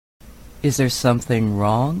Is there something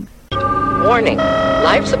wrong? Warning.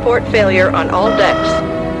 Life support failure on all decks.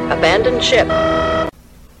 Abandon ship.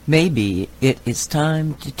 Maybe it is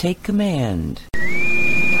time to take command.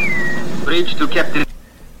 Bridge to Captain.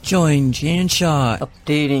 Join Jan Shaw,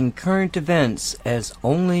 updating current events as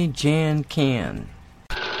only Jan can.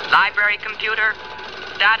 Library computer.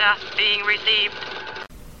 Data being received.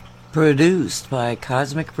 Produced by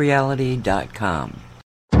CosmicReality.com.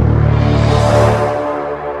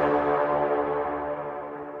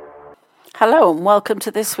 Hello and welcome to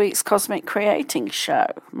this week's Cosmic Creating Show.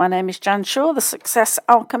 My name is Jan Shaw, the Success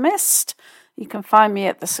Alchemist. You can find me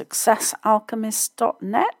at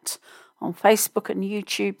thesuccessalchemist.net, on Facebook and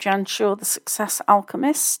YouTube, Jan Shaw, the Success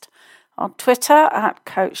Alchemist, on Twitter at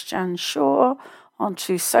Coach Jan Shaw, on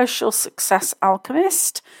True Social Success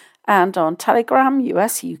Alchemist, and on Telegram,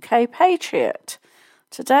 US UK Patriot.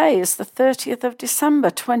 Today is the 30th of December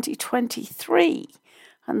 2023,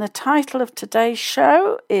 and the title of today's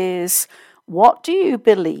show is What Do You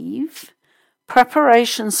Believe?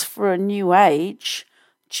 Preparations for a New Age.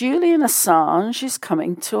 Julian Assange is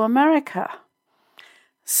coming to America.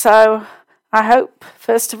 So I hope,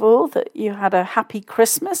 first of all, that you had a happy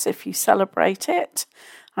Christmas if you celebrate it.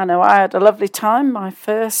 I know I had a lovely time, my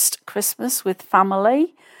first Christmas with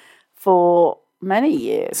family for many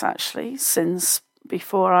years, actually, since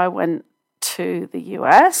before I went to the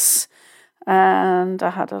US. And I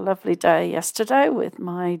had a lovely day yesterday with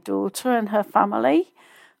my daughter and her family,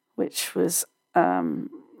 which was a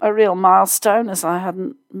real milestone, as I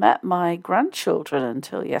hadn't met my grandchildren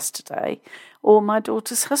until yesterday, or my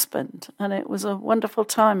daughter's husband, and it was a wonderful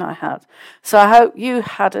time I had. So I hope you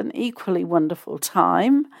had an equally wonderful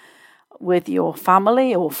time with your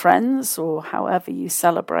family or friends or however you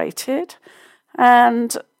celebrated.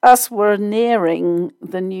 And as we're nearing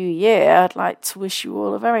the new year, I'd like to wish you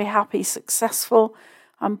all a very happy, successful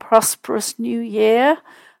and prosperous new year.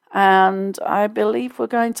 And I believe we're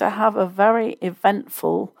going to have a very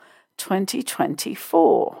eventful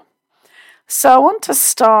 2024. So I want to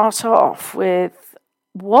start off with,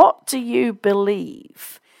 what do you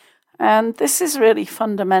believe? And this is really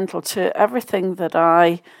fundamental to everything that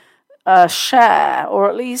I share, or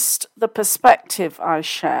at least the perspective I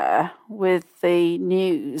share with the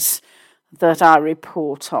news that I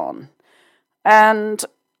report on. And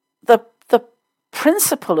the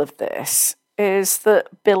principle of this is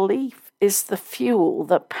that belief is the fuel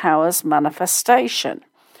that powers manifestation.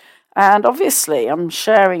 And obviously, I'm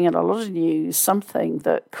sharing in a lot of news something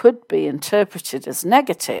that could be interpreted as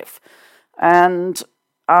negative. And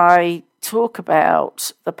I talk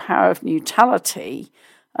about the power of neutrality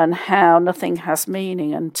and how nothing has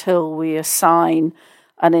meaning until we assign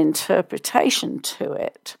an interpretation to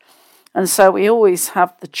it. And so we always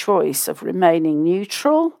have the choice of remaining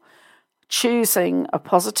neutral, choosing a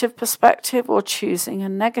positive perspective, or choosing a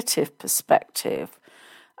negative perspective.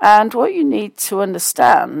 And what you need to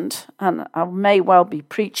understand, and I may well be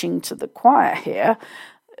preaching to the choir here,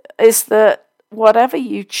 is that whatever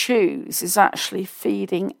you choose is actually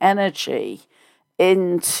feeding energy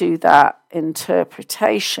into that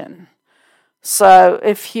interpretation. So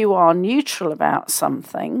if you are neutral about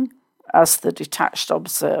something, as the detached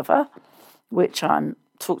observer, which I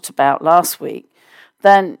talked about last week,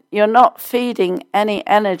 then you're not feeding any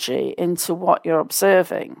energy into what you're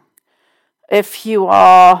observing. If you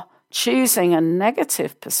are choosing a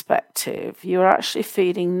negative perspective, you're actually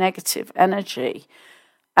feeding negative energy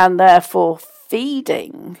and therefore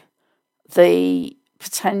feeding the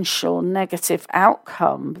potential negative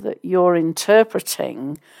outcome that you're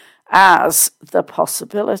interpreting as the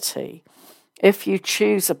possibility. If you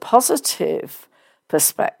choose a positive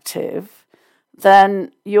perspective,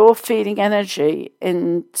 then you're feeding energy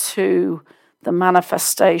into the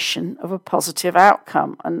manifestation of a positive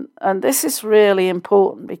outcome. And this is really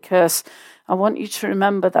important, because I want you to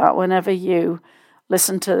remember that whenever you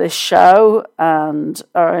listen to this show and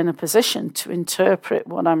are in a position to interpret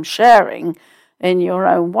what I'm sharing in your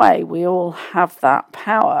own way, we all have that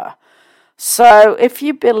power. So if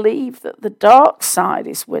you believe that the dark side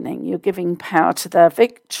is winning, you're giving power to their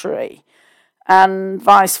victory. And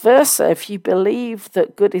vice versa, if you believe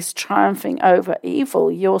that good is triumphing over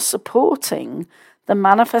evil, you're supporting the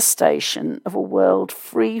manifestation of a world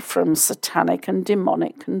free from satanic and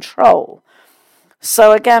demonic control.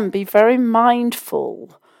 So again, be very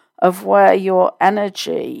mindful of where your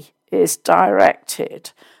energy is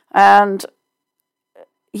directed. And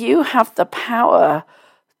you have the power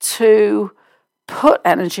to put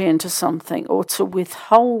energy into something or to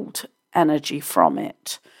withhold energy from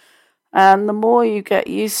it. And the more you get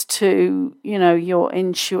used to, your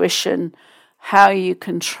intuition, how you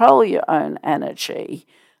control your own energy,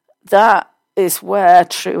 that is where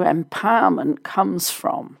true empowerment comes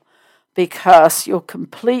from, because you're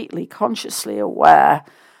completely consciously aware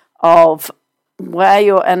of where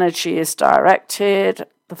your energy is directed,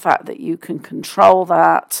 the fact that you can control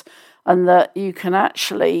that, and that you can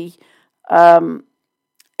actually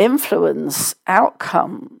influence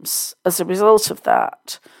outcomes as a result of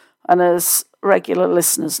that. And as regular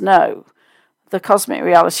listeners know, the Cosmic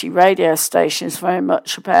Reality radio station is very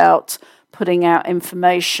much about putting out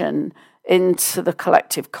information into the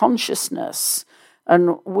collective consciousness.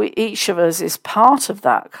 And each of us is part of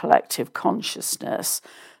that collective consciousness.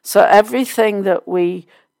 So everything that we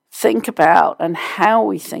think about and how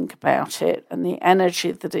we think about it and the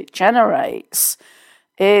energy that it generates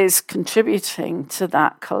is contributing to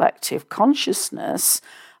that collective consciousness,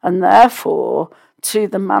 and therefore to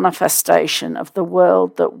the manifestation of the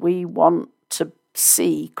world that we want to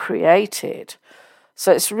see created.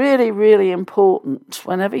 So it's really, really important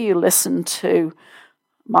whenever you listen to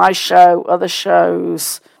my show, other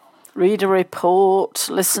shows, read a report,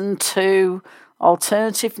 listen to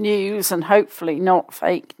alternative news and hopefully not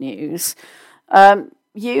fake news,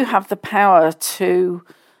 you have the power to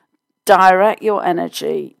direct your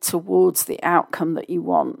energy towards the outcome that you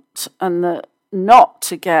want, and not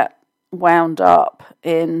to get wound up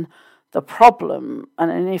in the problem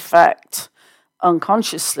and in effect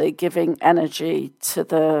unconsciously giving energy to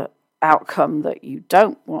the outcome that you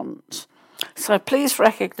don't want. So please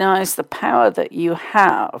recognize the power that you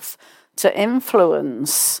have to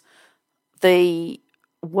influence the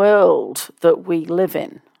world that we live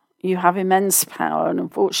in. You have immense power, and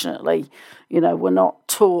unfortunately, we're not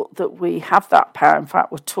taught that we have that power. In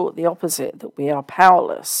fact, we're taught the opposite, that we are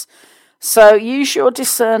powerless. So use your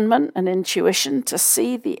discernment and intuition to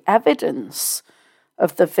see the evidence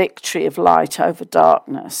of the victory of light over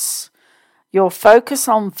darkness. Your focus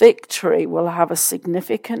on victory will have a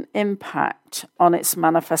significant impact on its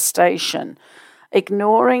manifestation.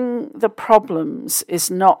 Ignoring the problems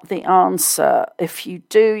is not the answer. If you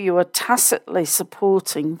do, you are tacitly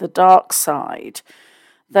supporting the dark side.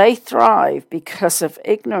 They thrive because of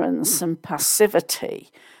ignorance and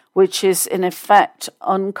passivity, which is in effect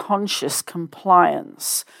unconscious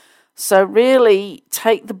compliance. So really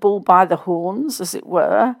take the bull by the horns, as it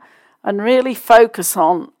were, and really focus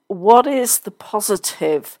on what is the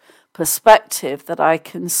positive perspective that I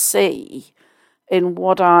can see in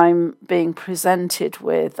what I'm being presented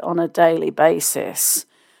with on a daily basis.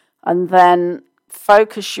 And then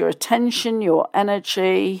focus your attention, your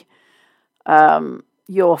energy,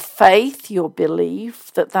 your faith, your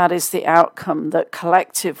belief that that is the outcome that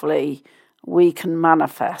collectively we can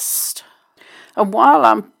manifest. And while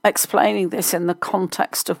I'm explaining this in the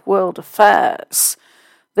context of world affairs,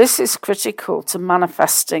 this is critical to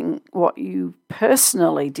manifesting what you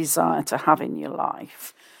personally desire to have in your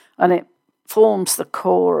life. And it forms the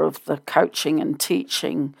core of the coaching and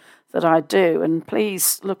teaching that I do. And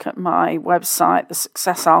please look at my website,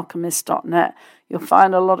 thesuccessalchemist.net. You'll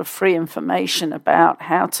find a lot of free information about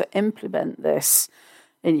how to implement this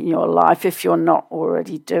in your life if you're not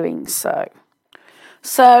already doing so.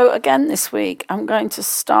 So again this week, I'm going to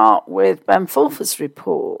start with Ben Fulfer's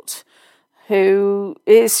report, who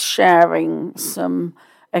is sharing some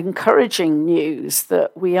encouraging news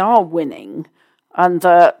that we are winning, and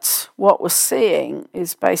that what we're seeing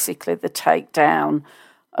is basically the takedown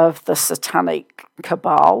of the satanic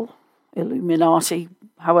cabal, Illuminati,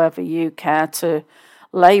 however you care to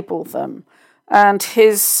label them. And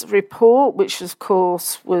his report, which of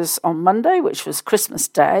course was on Monday, which was Christmas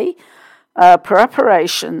Day,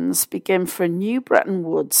 preparations begin for a new Bretton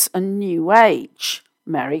Woods, a new age.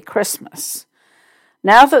 Merry Christmas.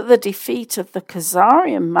 Now that the defeat of the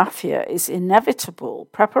Khazarian mafia is inevitable,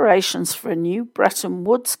 preparations for a new Bretton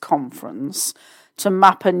Woods conference to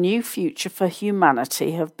map a new future for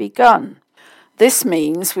humanity have begun. This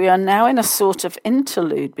means we are now in a sort of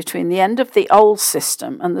interlude between the end of the old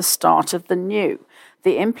system and the start of the new.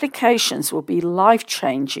 The implications will be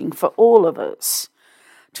life-changing for all of us.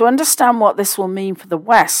 To understand what this will mean for the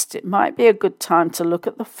West, it might be a good time to look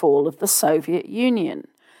at the fall of the Soviet Union.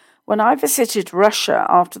 When I visited Russia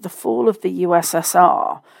after the fall of the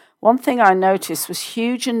USSR, one thing I noticed was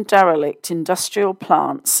huge and derelict industrial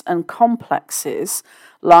plants and complexes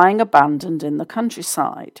lying abandoned in the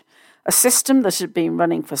countryside. A system that had been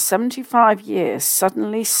running for 75 years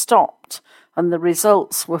suddenly stopped, and the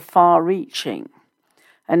results were far-reaching.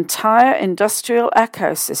 Entire industrial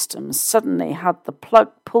ecosystems suddenly had the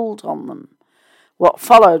plug pulled on them. What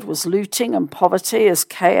followed was looting and poverty as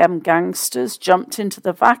KM gangsters jumped into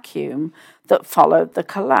the vacuum that followed the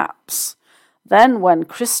collapse. Then, when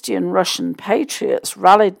Christian Russian patriots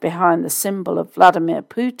rallied behind the symbol of Vladimir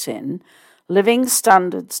Putin, living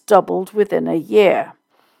standards doubled within a year.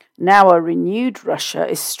 Now a renewed Russia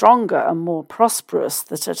is stronger and more prosperous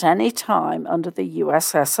than at any time under the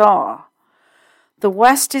USSR. The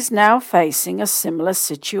West is now facing a similar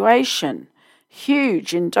situation.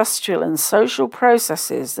 Huge industrial and social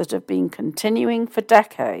processes that have been continuing for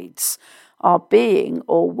decades are being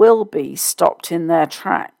or will be stopped in their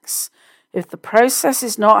tracks. If the process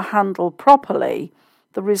is not handled properly,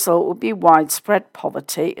 the result will be widespread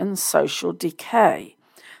poverty and social decay.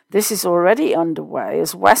 This is already underway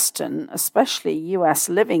as Western, especially US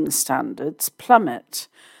living standards, plummet.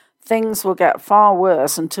 Things will get far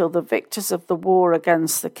worse until the victors of the war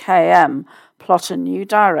against the KM plot a new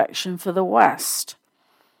direction for the West.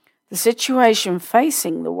 The situation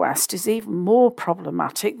facing the West is even more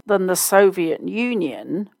problematic than the Soviet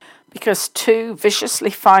Union because two viciously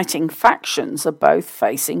fighting factions are both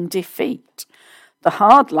facing defeat. The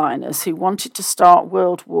hardliners who wanted to start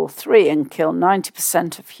World War III and kill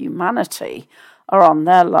 90% of humanity are on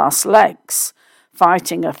their last legs,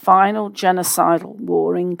 fighting a final genocidal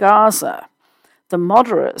war in Gaza. The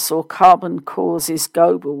moderates or carbon causes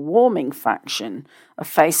global warming faction are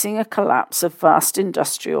facing a collapse of vast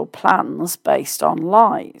industrial plans based on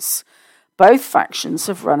lies. Both factions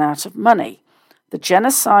have run out of money. The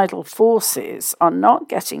genocidal forces are not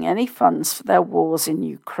getting any funds for their wars in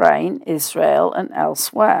Ukraine, Israel, and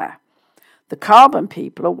elsewhere. The carbon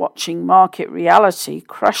people are watching market reality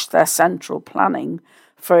crush their central planning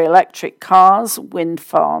for electric cars, wind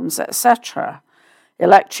farms, etc.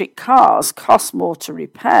 Electric cars cost more to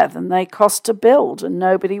repair than they cost to build, and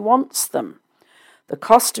nobody wants them. The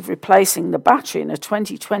cost of replacing the battery in a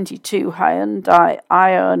 2022 Hyundai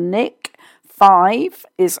Ioniq 5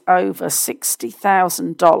 is over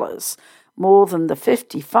 $60,000, more than the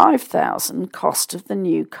 $55,000 cost of the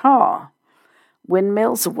new car.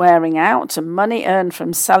 Windmills are wearing out, and money earned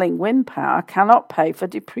from selling wind power cannot pay for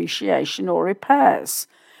depreciation or repairs.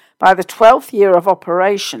 By the 12th year of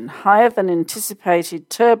operation, higher than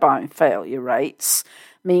anticipated turbine failure rates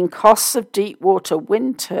mean costs of deep water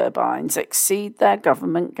wind turbines exceed their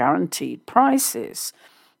government-guaranteed prices.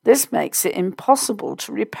 This makes it impossible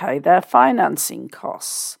to repay their financing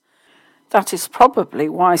costs. That is probably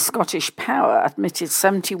why Scottish Power admitted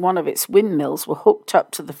 71 of its windmills were hooked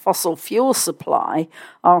up to the fossil fuel supply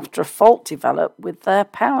after a fault developed with their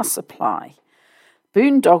power supply.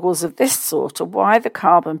 Boondoggles of this sort are why the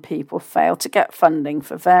carbon people fail to get funding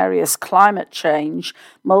for various climate change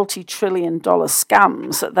multi-trillion-dollar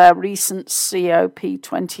scams at their recent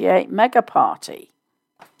COP28 mega party.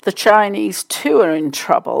 The Chinese too are in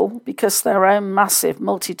trouble because their own massive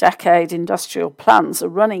multi-decade industrial plans are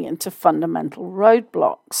running into fundamental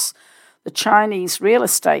roadblocks. The Chinese real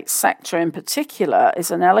estate sector in particular is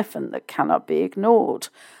an elephant that cannot be ignored.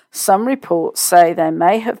 Some reports say they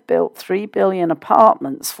may have built 3 billion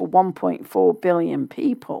apartments for 1.4 billion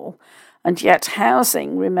people, and yet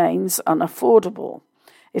housing remains unaffordable.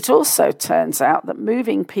 It also turns out that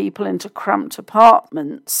moving people into cramped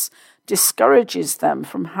apartments discourages them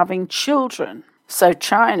from having children, so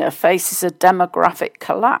China faces a demographic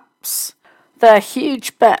collapse. Their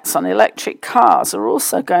huge bets on electric cars are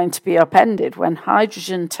also going to be upended when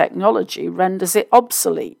hydrogen technology renders it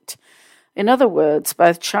obsolete. In other words,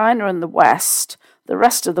 both China and the West, the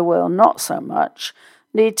rest of the world not so much,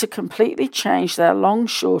 need to completely change their long,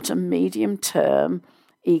 short and medium-term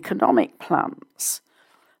economic plans.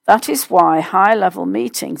 That is why high-level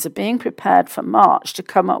meetings are being prepared for March to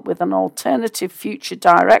come up with an alternative future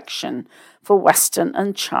direction for Western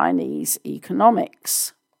and Chinese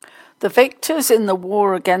economics. The victors in the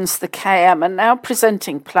war against the KM are now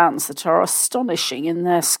presenting plans that are astonishing in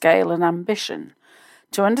their scale and ambition.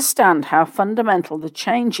 To understand how fundamental the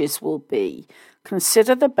changes will be,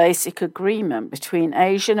 consider the basic agreement between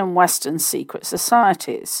Asian and Western secret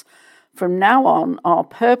societies. From now on, our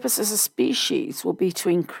purpose as a species will be to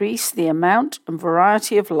increase the amount and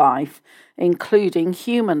variety of life, including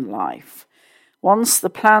human life. Once the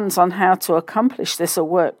plans on how to accomplish this are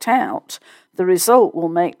worked out, the result will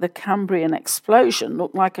make the Cambrian explosion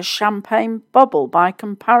look like a champagne bubble by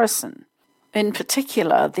comparison. In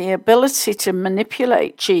particular, the ability to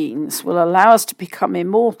manipulate genes will allow us to become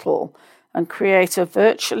immortal and create a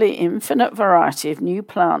virtually infinite variety of new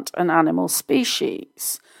plant and animal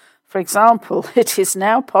species. For example, it is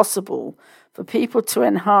now possible for people to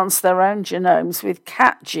enhance their own genomes with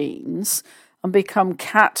cat genes and become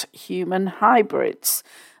cat-human hybrids.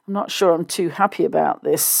 I'm not sure I'm too happy about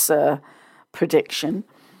this prediction.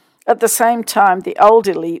 At the same time, the old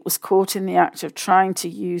elite was caught in the act of trying to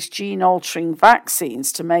use gene-altering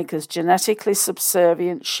vaccines to make us genetically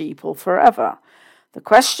subservient sheeple forever. The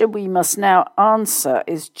question we must now answer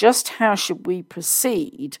is just how should we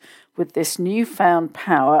proceed with this newfound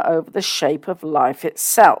power over the shape of life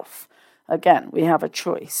itself? Again, we have a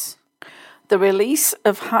choice. The release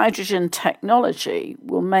of hydrogen technology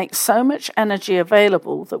will make so much energy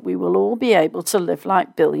available that we will all be able to live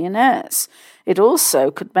like billionaires. It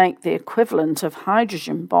also could make the equivalent of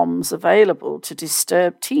hydrogen bombs available to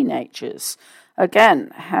disturb teenagers.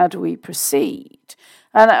 Again, how do we proceed?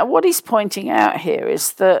 And what he's pointing out here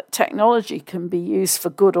is that technology can be used for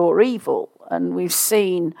good or evil, and we've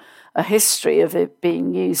seen a history of it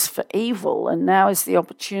being used for evil, and now is the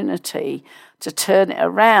opportunity to turn it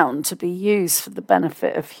around to be used for the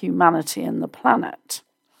benefit of humanity and the planet.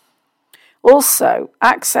 Also,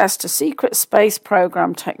 access to secret space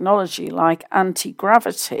program technology like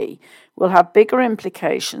anti-gravity will have bigger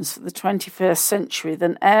implications for the 21st century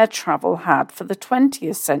than air travel had for the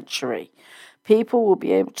 20th century. People will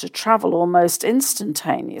be able to travel almost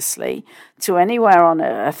instantaneously to anywhere on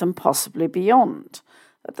Earth and possibly beyond.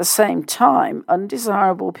 At the same time,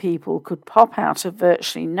 undesirable people could pop out of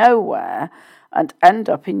virtually nowhere and end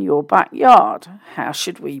up in your backyard. How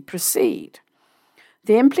should we proceed?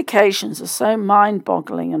 The implications are so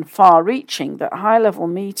mind-boggling and far-reaching that high-level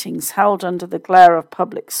meetings held under the glare of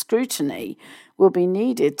public scrutiny will be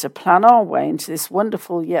needed to plan our way into this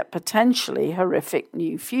wonderful yet potentially horrific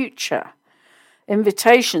new future.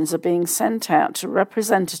 Invitations are being sent out to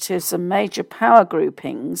representatives of major power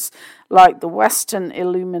groupings like the Western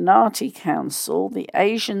Illuminati Council, the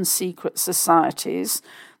Asian secret societies,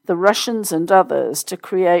 the Russians and others to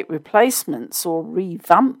create replacements or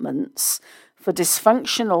revampments for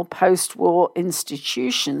dysfunctional post-war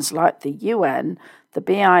institutions like the UN, the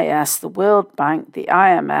BIS, the World Bank, the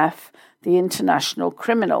IMF, the International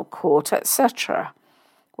Criminal Court, etc.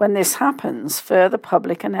 When this happens, further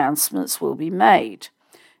public announcements will be made.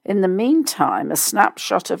 In the meantime, a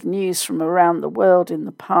snapshot of news from around the world in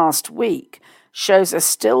the past week shows a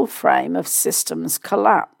still frame of systems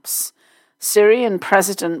collapse. Syrian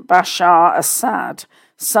President Bashar Assad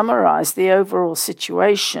summarized the overall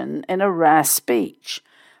situation in a rare speech.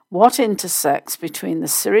 What intersects between the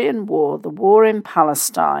Syrian war, the war in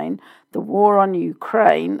Palestine, the war on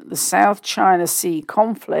Ukraine, the South China Sea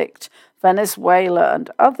conflict, Venezuela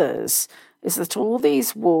and others, is that all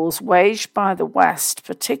these wars waged by the West,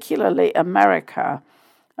 particularly America,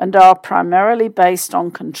 and are primarily based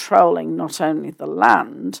on controlling not only the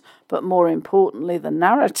land, but more importantly the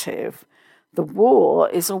narrative. The war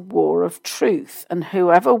is a war of truth, and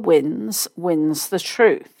whoever wins, wins the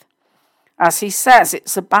truth. As he says,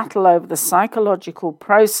 it's a battle over the psychological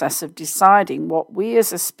process of deciding what we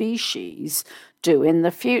as a species do in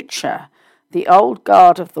the future. The old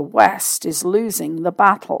guard of the West is losing the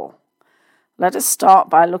battle. Let us start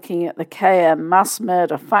by looking at the KM mass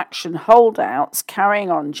murder faction holdouts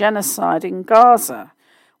carrying on genocide in Gaza.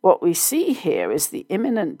 What we see here is the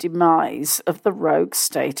imminent demise of the rogue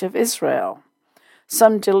state of Israel.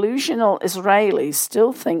 Some delusional Israelis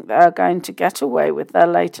still think they are going to get away with their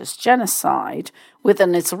latest genocide with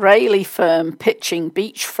an Israeli firm pitching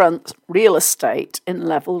beachfront real estate in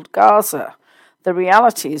leveled Gaza. The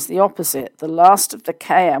reality is the opposite. The last of the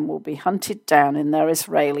KM will be hunted down in their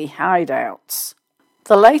Israeli hideouts.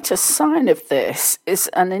 The latest sign of this is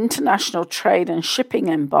an international trade and shipping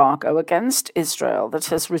embargo against Israel that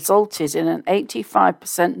has resulted in an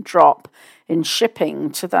 85% drop in shipping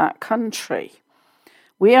to that country.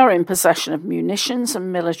 We are in possession of munitions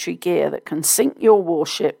and military gear that can sink your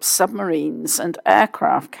warships, submarines, and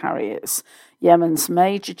aircraft carriers, Yemen's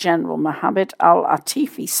Major General Mohammed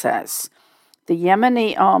al-Atifi says. The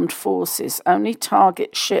Yemeni armed forces only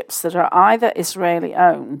target ships that are either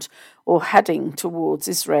Israeli-owned or heading towards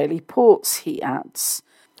Israeli ports, he adds.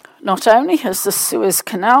 Not only has the Suez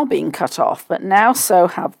Canal been cut off, but now so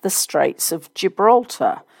have the Straits of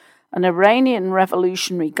Gibraltar. An Iranian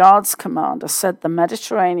Revolutionary Guards commander said the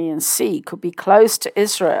Mediterranean Sea could be closed to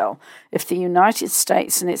Israel if the United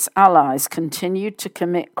States and its allies continued to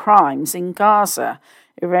commit crimes in Gaza,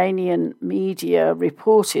 Iranian media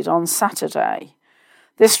reported on Saturday.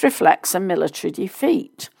 This reflects a military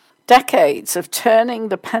defeat. Decades of turning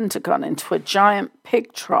the Pentagon into a giant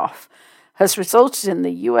pig trough has resulted in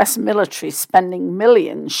the US military spending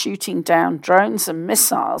millions shooting down drones and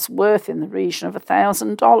missiles worth in the region of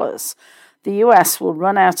 $1,000. The US will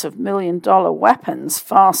run out of million-dollar weapons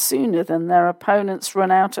far sooner than their opponents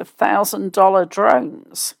run out of $1,000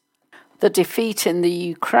 drones. The defeat in the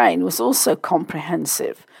Ukraine was also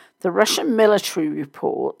comprehensive. The Russian military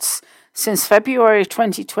reports since February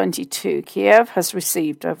 2022, Kiev has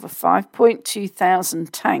received over 5.2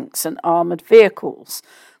 thousand tanks and armoured vehicles,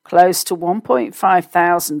 close to 1.5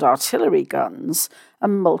 thousand artillery guns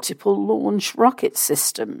and multiple launch rocket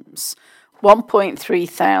systems, 1.3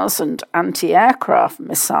 thousand anti-aircraft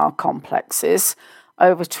missile complexes,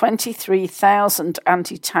 over 23,000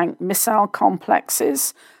 anti-tank missile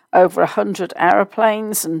complexes, over 100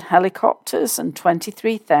 aeroplanes and helicopters, and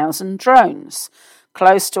 23,000 drones.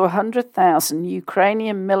 Close to 100,000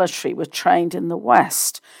 Ukrainian military were trained in the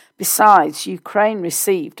West. Besides, Ukraine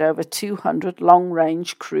received over 200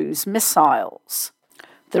 long-range cruise missiles.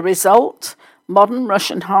 The result? Modern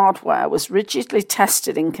Russian hardware was rigidly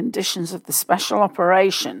tested in conditions of the special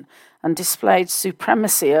operation and displayed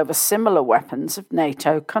supremacy over similar weapons of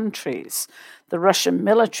NATO countries. The Russian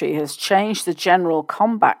military has changed the general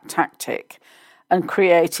combat tactic and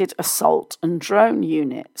created assault and drone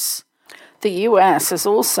units. The US has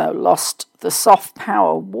also lost the soft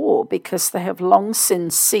power war because they have long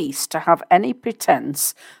since ceased to have any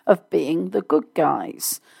pretense of being the good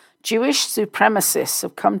guys. Jewish supremacists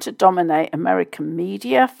have come to dominate American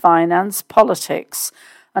media, finance, politics,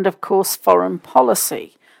 and of course foreign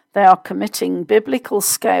policy. They are committing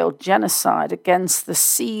biblical-scale genocide against the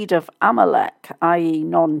seed of Amalek, i.e.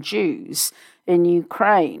 non-Jews, in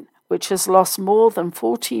Ukraine, which has lost more than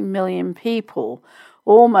 14 million people,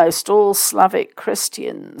 almost all Slavic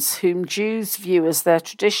Christians, whom Jews view as their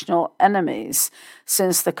traditional enemies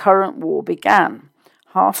since the current war began.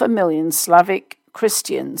 500,000 Slavic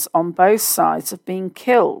Christians on both sides have been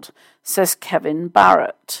killed, says Kevin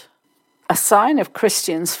Barrett. A sign of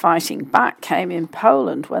Christians fighting back came in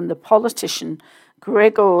Poland when the politician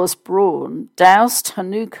Grzegorz Braun doused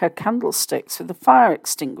Hanukkah candlesticks with a fire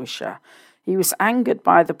extinguisher. He was angered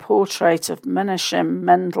by the portrait of Menachem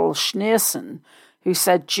Mendel Schneerson, who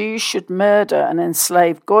said Jews should murder and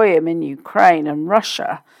enslave Goyim in Ukraine and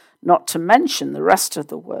Russia, not to mention the rest of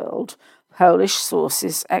the world, Polish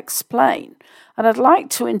sources explain. And I'd like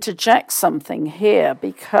to interject something here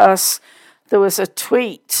because there was a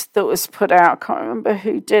tweet that was put out, I can't remember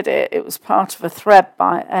who did it, it was part of a thread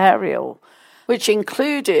by Ariel, which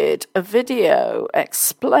included a video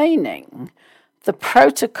explaining the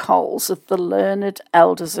Protocols of the Learned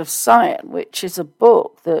Elders of Zion, which is a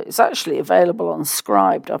book that is actually available on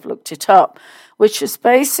Scribd, I've looked it up, which is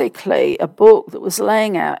basically a book that was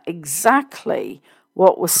laying out exactly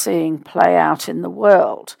what we're seeing play out in the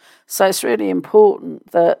world. So it's really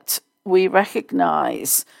important that we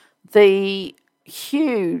recognise the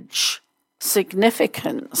huge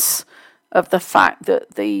significance of the fact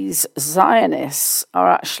that these Zionists are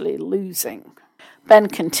actually losing. Ben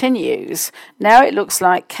continues, now it looks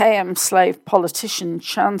like KM slave politician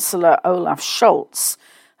Chancellor Olaf Scholz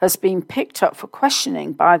has been picked up for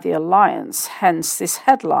questioning by the alliance, hence this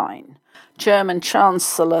headline. German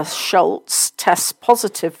Chancellor Scholz tests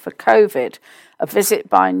positive for COVID, a visit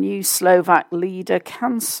by new Slovak leader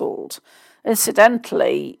cancelled.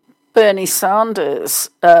 Incidentally, Bernie Sanders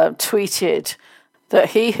tweeted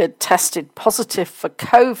that he had tested positive for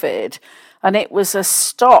COVID, and it was a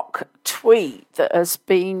stock tweet that has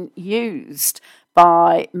been used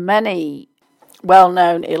by many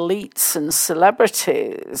well-known elites and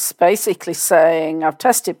celebrities, basically saying, I've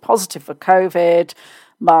tested positive for COVID,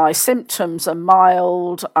 my symptoms are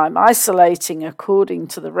mild, I'm isolating according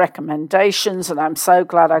to the recommendations, and I'm so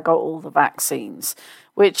glad I got all the vaccines,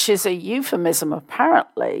 which is a euphemism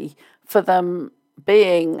apparently for them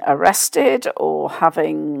being arrested or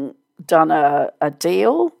having done a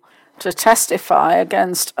deal to testify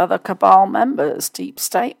against other cabal members, deep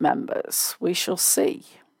state members. We shall see.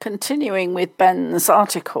 Continuing with Ben's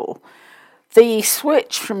article, the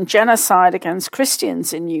switch from genocide against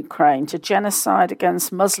Christians in Ukraine to genocide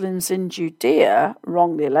against Muslims in Judea,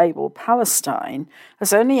 wrongly labelled Palestine,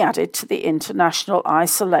 has only added to the international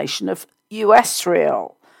isolation of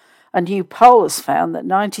Israel. A new poll has found that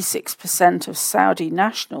 96% of Saudi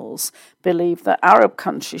nationals believe that Arab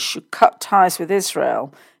countries should cut ties with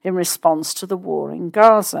Israel in response to the war in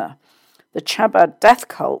Gaza. The Chabad death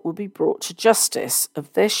cult will be brought to justice.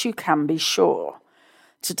 Of this you can be sure.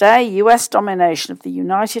 Today, US domination of the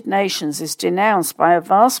United Nations is denounced by a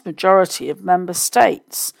vast majority of member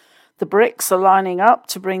states. The BRICS are lining up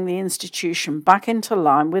to bring the institution back into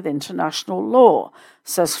line with international law,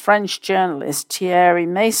 says French journalist Thierry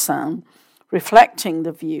Meyssan, reflecting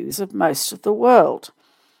the views of most of the world.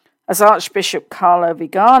 As Archbishop Carlo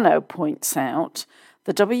Vigano points out,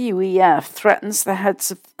 The WEF threatens the heads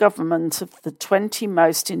of government of the 20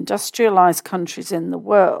 most industrialized countries in the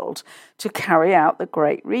world to carry out the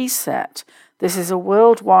Great Reset. This is a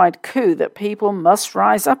worldwide coup that people must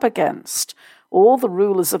rise up against. All the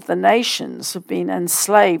rulers of the nations have been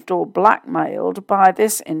enslaved or blackmailed by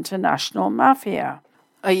this international mafia.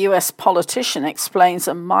 A US politician explains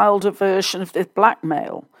a milder version of this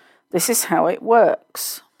blackmail. This is how it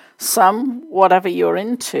works. Some, whatever you're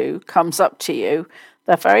into, comes up to you.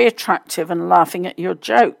 They're very attractive and laughing at your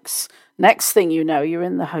jokes. Next thing you know, you're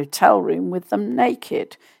in the hotel room with them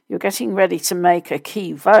naked. You're getting ready to make a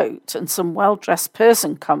key vote, and some well-dressed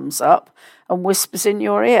person comes up and whispers in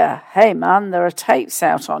your ear, "Hey man, there are tapes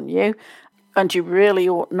out on you, and you really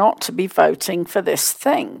ought not to be voting for this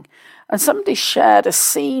thing." And somebody shared a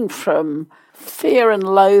scene from Fear and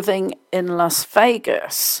Loathing in Las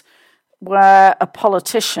Vegas, where a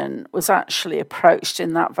politician was actually approached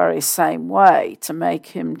in that very same way to make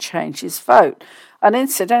him change his vote. And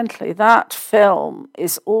incidentally, that film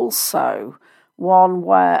is also one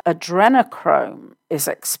where adrenochrome is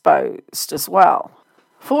exposed as well.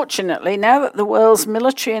 Fortunately, now that the world's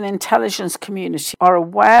military and intelligence community are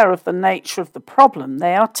aware of the nature of the problem,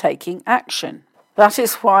 they are taking action. That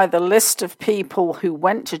is why the list of people who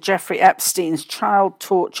went to Jeffrey Epstein's child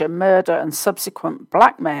torture, murder, and subsequent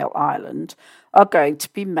blackmail island are going to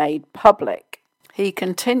be made public. He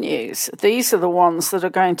continues, "These are the ones that are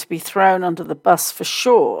going to be thrown under the bus for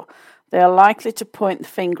sure. They are likely to point the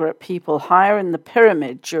finger at people higher in the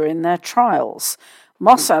pyramid during their trials."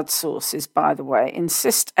 Mossad sources, by the way,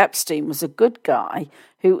 insist Epstein was a good guy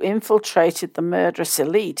who infiltrated the murderous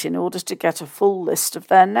elite in order to get a full list of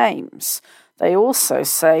their names. They also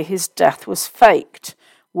say his death was faked.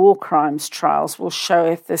 War crimes trials will show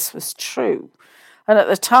if this was true. And at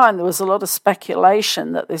the time, there was a lot of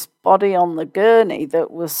speculation that this body on the gurney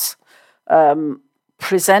that was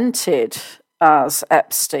presented as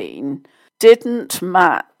Epstein didn't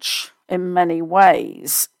match, in many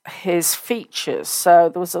ways, his features. So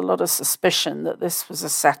there was a lot of suspicion that this was a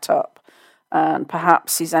setup, and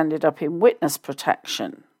perhaps he's ended up in witness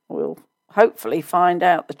protection. We'll hopefully find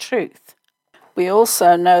out the truth. We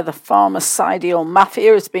also know the pharmaceutical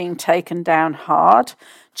mafia is being taken down hard.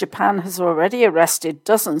 Japan has already arrested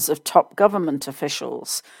dozens of top government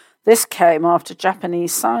officials. This came after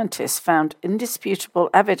Japanese scientists found indisputable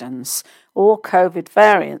evidence all COVID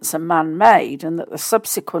variants are man-made and that the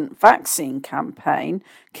subsequent vaccine campaign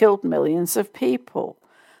killed millions of people.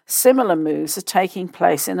 Similar moves are taking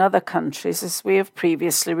place in other countries, as we have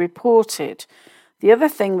previously reported. The other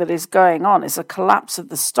thing that is going on is a collapse of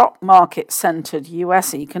the stock market-centered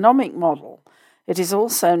US economic model. It is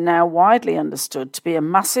also now widely understood to be a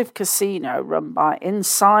massive casino run by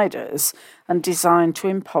insiders and designed to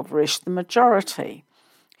impoverish the majority.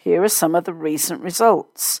 Here are some of the recent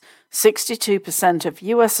results. 62% of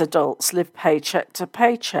US adults live paycheck to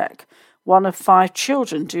paycheck. 1 of 5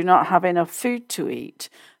 children do not have enough food to eat.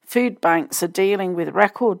 Food banks are dealing with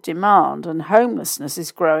record demand, and homelessness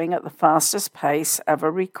is growing at the fastest pace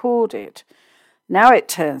ever recorded. Now it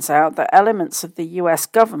turns out that elements of the US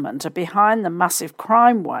government are behind the massive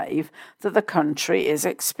crime wave that the country is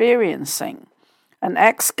experiencing. An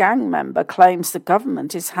ex-gang member claims the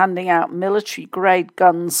government is handing out military-grade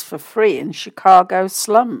guns for free in Chicago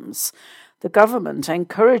slums. The government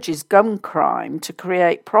encourages gun crime to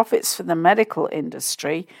create profits for the medical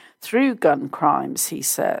industry through gun crimes, he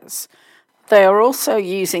says. They are also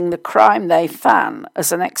using the crime they fan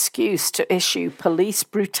as an excuse to issue police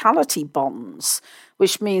brutality bonds,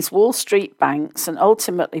 which means Wall Street banks and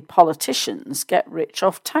ultimately politicians get rich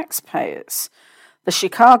off taxpayers. The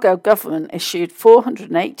Chicago government issued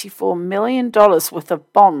 $484 million worth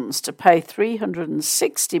of bonds to pay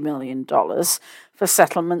 $360 million for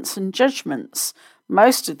settlements and judgments.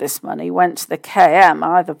 Most of this money went to the KM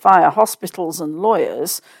either via hospitals and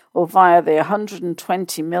lawyers or via the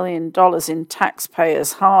 $120 million in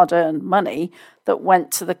taxpayers' hard-earned money that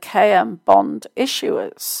went to the KM bond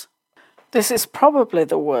issuers. This is probably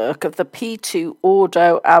the work of the P2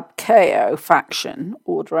 Ordo ab Chaos faction,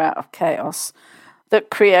 Order out of Chaos, that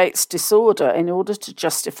creates disorder in order to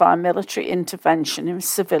justify military intervention in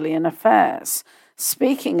civilian affairs.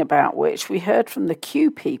 Speaking about which, we heard from the Q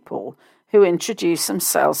people, who introduce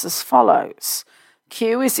themselves as follows.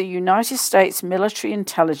 Q is a United States military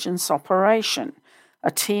intelligence operation, a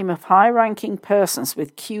team of high-ranking persons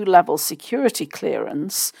with Q-level security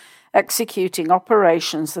clearance executing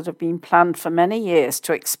operations that have been planned for many years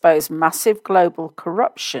to expose massive global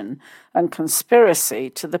corruption and conspiracy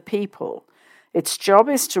to the people. Its job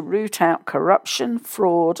is to root out corruption,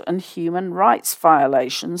 fraud, and human rights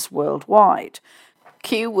violations worldwide.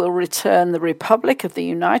 Q will return the Republic of the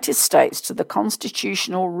United States to the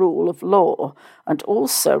constitutional rule of law and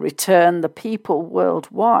also return the people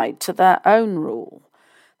worldwide to their own rule.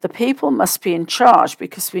 The people must be in charge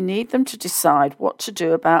because we need them to decide what to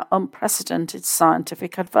do about unprecedented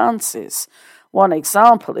scientific advances. One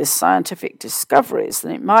example is scientific discoveries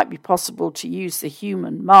that it might be possible to use the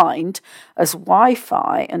human mind as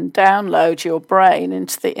Wi-Fi and download your brain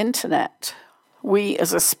into the internet. We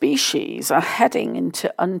as a species are heading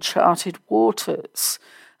into uncharted waters.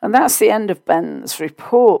 And that's the end of Ben's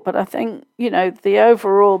report. But I think, the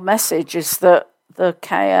overall message is that the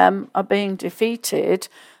KM are being defeated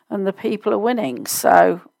and the people are winning.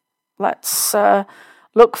 So let's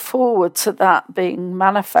look forward to that being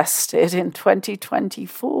manifested in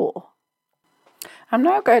 2024. I'm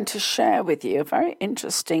now going to share with you a very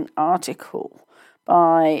interesting article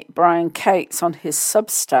by Brian Cates on his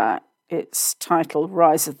Substack. It's titled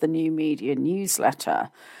Rise of the New Media Newsletter.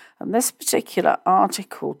 And this particular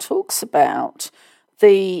article talks about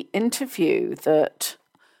the interview that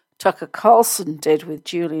Tucker Carlson did with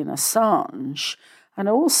Julian Assange, and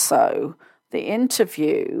also the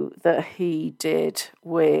interview that he did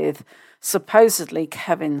with supposedly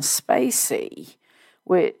Kevin Spacey,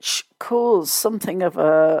 which caused something of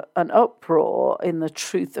an uproar in the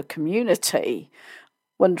truther community,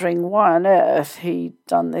 wondering why on earth he'd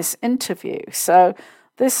done this interview. So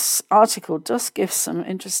this article does give some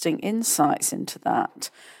interesting insights into that.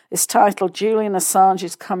 It's titled Julian Assange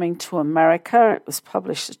is Coming to America. It was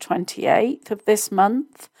published the 28th of this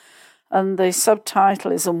month. And the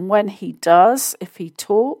subtitle is, And When He Does, If He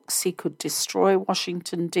Talks, He Could Destroy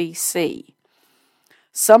Washington, D.C.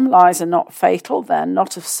 Some lies are not fatal. They're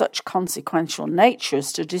not of such consequential nature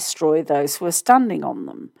as to destroy those who are standing on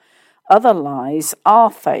them. Other lies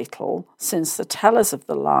are fatal, since the tellers of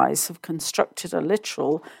the lies have constructed a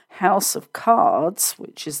literal house of cards,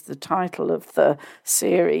 which is the title of the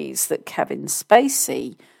series that Kevin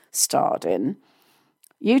Spacey starred in,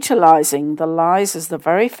 utilising the lies as the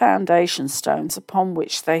very foundation stones upon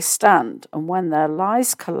which they stand, and when their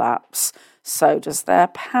lies collapse, so does their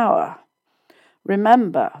power.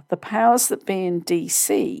 Remember, the powers that be in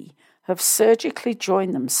DC have surgically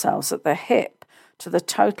joined themselves at the hip to the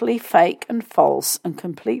totally fake and false and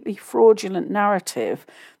completely fraudulent narrative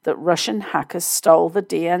that Russian hackers stole the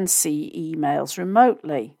DNC emails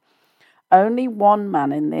remotely. Only one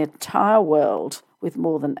man in the entire world, with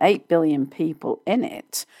more than 8 billion people in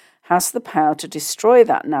it, has the power to destroy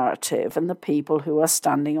that narrative and the people who are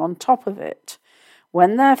standing on top of it.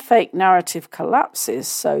 When their fake narrative collapses,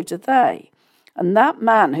 so do they. And that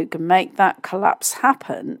man who can make that collapse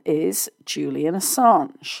happen is Julian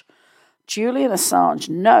Assange. Julian Assange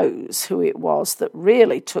knows who it was that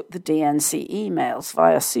really took the DNC emails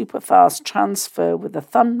via superfast transfer with a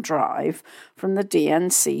thumb drive from the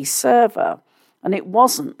DNC server. And it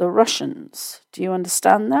wasn't the Russians. Do you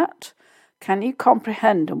understand that? Can you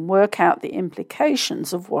comprehend and work out the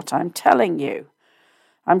implications of what I'm telling you?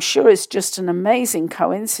 I'm sure it's just an amazing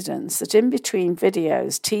coincidence that in between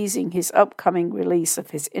videos teasing his upcoming release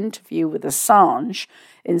of his interview with Assange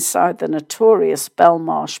inside the notorious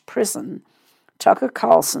Belmarsh prison, Tucker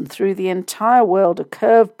Carlson threw the entire world a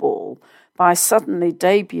curveball by suddenly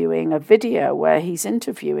debuting a video where he's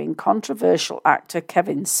interviewing controversial actor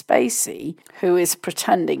Kevin Spacey, who is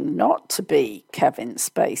pretending not to be Kevin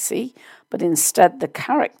Spacey, but instead the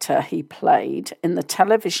character he played in the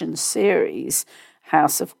television series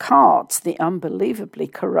House of Cards, the unbelievably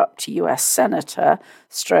corrupt US Senator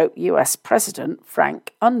 / US President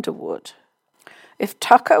Frank Underwood. If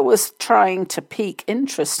Tucker was trying to pique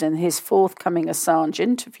interest in his forthcoming Assange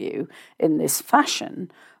interview in this fashion,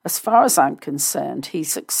 as far as I'm concerned, he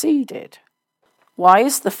succeeded. Why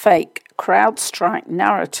is the fake CrowdStrike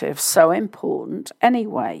narrative so important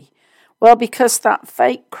anyway? Well, because that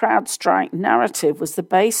fake CrowdStrike narrative was the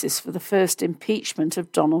basis for the first impeachment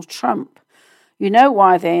of Donald Trump. You know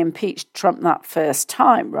why they impeached Trump that first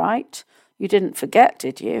time, right? You didn't forget,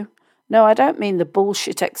 did you? No, I don't mean the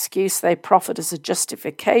bullshit excuse they proffered as a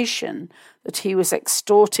justification that he was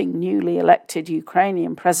extorting newly elected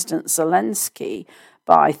Ukrainian President Zelensky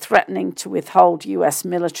by threatening to withhold US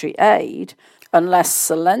military aid unless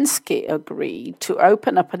Zelensky agreed to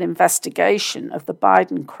open up an investigation of the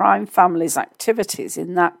Biden crime family's activities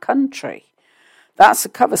in that country. That's a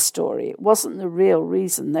cover story. It wasn't the real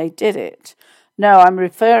reason they did it. No, I'm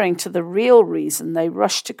referring to the real reason they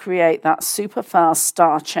rushed to create that super-fast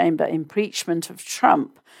Star Chamber impeachment of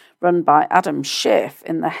Trump run by Adam Schiff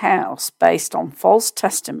in the House based on false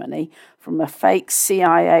testimony from a fake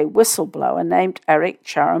CIA whistleblower named Eric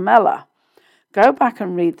Ciaramella. Go back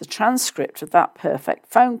and read the transcript of that perfect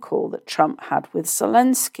phone call that Trump had with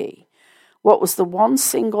Zelensky. What was the one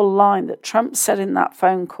single line that Trump said in that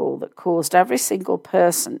phone call that caused every single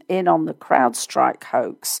person in on the CrowdStrike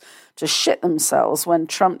hoax to shit themselves when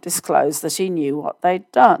Trump disclosed that he knew what they'd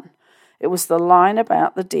done? It was the line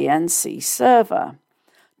about the DNC server.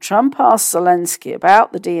 Trump asked Zelensky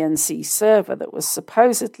about the DNC server that was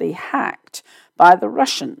supposedly hacked by the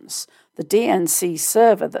Russians, the DNC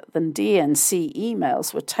server that the DNC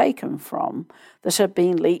emails were taken from that had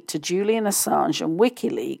been leaked to Julian Assange and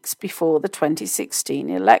WikiLeaks before the 2016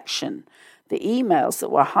 election, the emails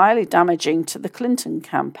that were highly damaging to the Clinton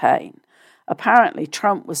campaign. Apparently,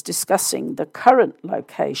 Trump was discussing the current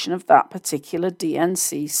location of that particular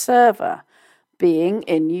DNC server, being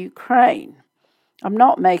in Ukraine. I'm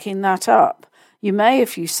not making that up. You may,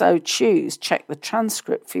 if you so choose, check the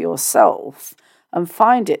transcript for yourself and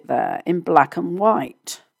find it there in black and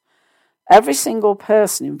white. Every single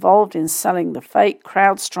person involved in selling the fake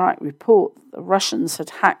CrowdStrike report that the Russians had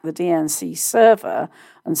hacked the DNC server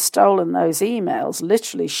and stolen those emails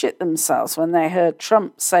literally shit themselves when they heard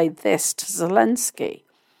Trump say this to Zelensky.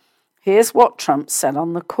 Here's what Trump said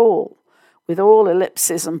on the call, with all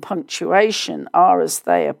ellipses and punctuation are as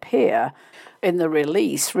they appear in the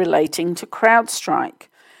release relating to CrowdStrike.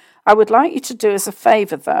 I would like you to do us a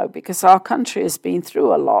favour, though, because our country has been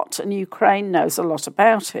through a lot and Ukraine knows a lot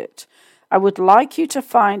about it. I would like you to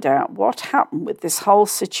find out what happened with this whole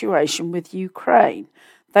situation with Ukraine.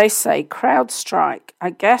 They say CrowdStrike.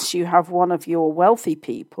 I guess you have one of your wealthy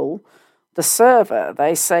people. The server,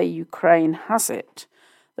 they say Ukraine has it.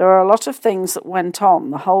 There are a lot of things that went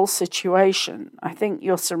on, the whole situation. I think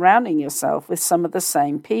you're surrounding yourself with some of the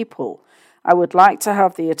same people. I would like to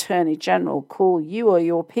have the Attorney General call you or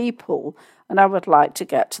your people, and I would like to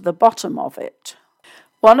get to the bottom of it.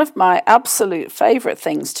 One of my absolute favourite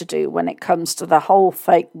things to do when it comes to the whole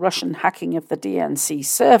fake Russian hacking of the DNC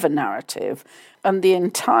server narrative and the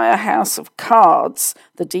entire house of cards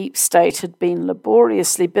the deep state had been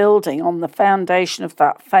laboriously building on the foundation of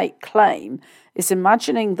that fake claim is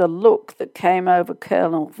imagining the look that came over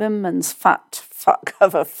Colonel Vindman's fat fuck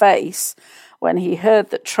of a face when he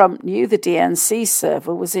heard that Trump knew the DNC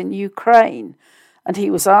server was in Ukraine, and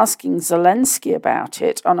he was asking Zelensky about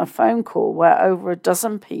it on a phone call where over a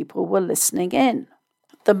dozen people were listening in.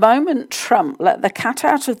 The moment Trump let the cat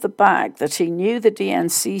out of the bag that he knew the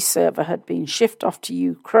DNC server had been shipped off to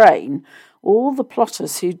Ukraine, all the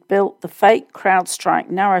plotters who'd built the fake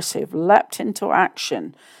CrowdStrike narrative leapt into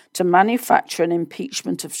action to manufacture an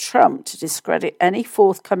impeachment of Trump to discredit any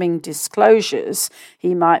forthcoming disclosures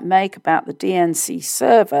he might make about the DNC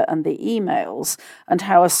server and the emails and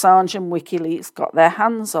how Assange and WikiLeaks got their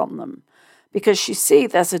hands on them. Because you see,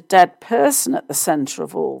 there's a dead person at the centre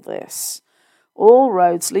of all this. All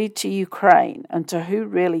roads lead to Ukraine and to who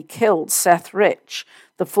really killed Seth Rich,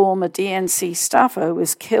 the former DNC staffer who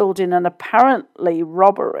was killed in an apparently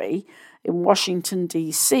robbery in Washington,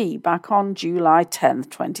 D.C. back on July 10,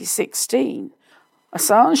 2016.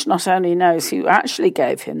 Assange not only knows who actually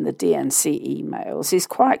gave him the DNC emails, he's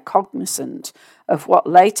quite cognizant of what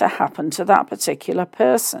later happened to that particular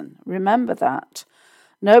person. Remember that.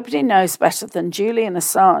 Nobody knows better than Julian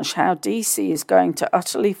Assange how D.C. is going to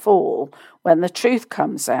utterly fall when the truth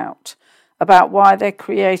comes out about why they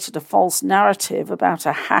created a false narrative about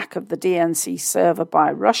a hack of the DNC server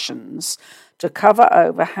by Russians to cover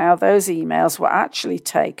over how those emails were actually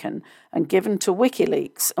taken and given to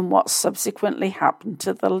WikiLeaks and what subsequently happened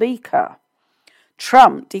to the leaker.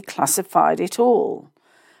 Trump declassified it all.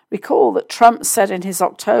 Recall that Trump said in his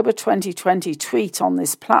October 2020 tweet on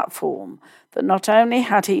this platform that not only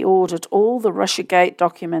had he ordered all the Russiagate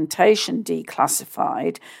documentation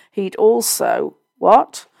declassified, he'd also,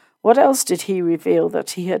 what? What else did he reveal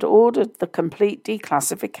that he had ordered the complete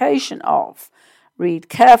declassification of? Read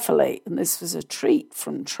carefully, and this was a treat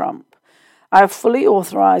from Trump. I have fully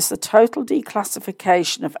authorized the total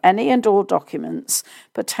declassification of any and all documents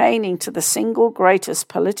pertaining to the single greatest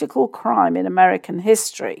political crime in American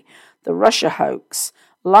history, the Russia hoax,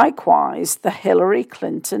 likewise the Hillary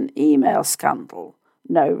Clinton email scandal.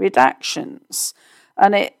 No redactions.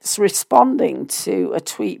 And it's responding to a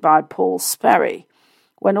tweet by Paul Sperry.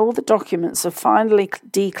 When all the documents are finally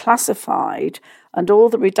declassified and all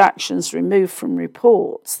the redactions removed from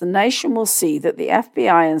reports, the nation will see that the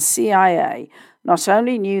FBI and CIA not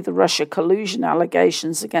only knew the Russia collusion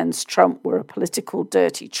allegations against Trump were a political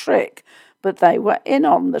dirty trick, but they were in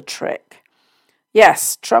on the trick.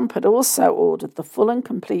 Yes, Trump had also ordered the full and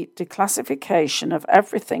complete declassification of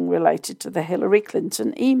everything related to the Hillary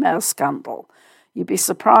Clinton email scandal. You'd be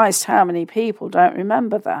surprised how many people don't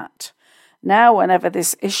remember that. Now, whenever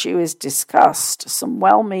this issue is discussed, some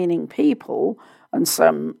well-meaning people and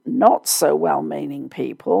some not so well-meaning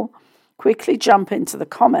people quickly jump into the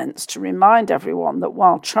comments to remind everyone that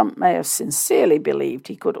while Trump may have sincerely believed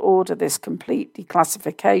he could order this complete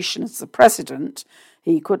declassification as the president,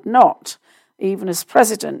 he could not. Even as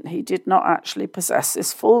president, he did not actually possess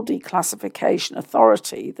this full declassification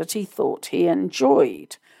authority that he thought he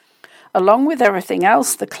enjoyed. Along with everything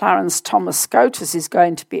else the Clarence Thomas SCOTUS is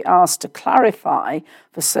going to be asked to clarify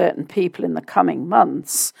for certain people in the coming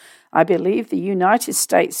months, I believe the United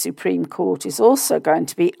States Supreme Court is also going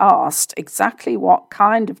to be asked exactly what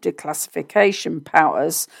kind of declassification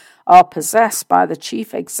powers are possessed by the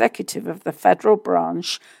chief executive of the federal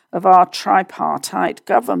branch of our tripartite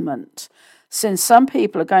government. Since some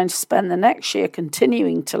people are going to spend the next year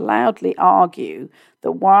continuing to loudly argue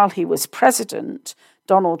that while he was president,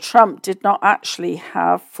 Donald Trump did not actually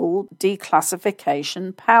have full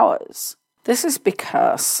declassification powers. This is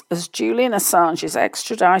because, as Julian Assange is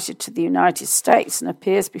extradited to the United States and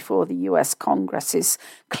appears before the US Congress's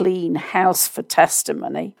clean house for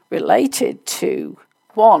testimony related to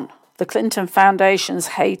 1. The Clinton Foundation's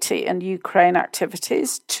Haiti and Ukraine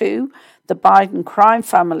activities, 2. The Biden crime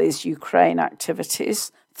family's Ukraine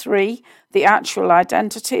activities, 3. The actual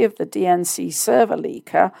identity of the DNC server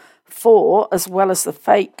leaker, 4. As well as the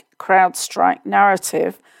fake CrowdStrike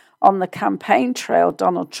narrative. On the campaign trail,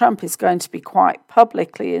 Donald Trump is going to be quite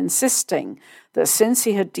publicly insisting that since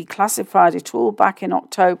he had declassified it all back in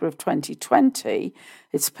October of 2020,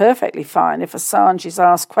 it's perfectly fine if Assange is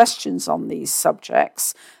asked questions on these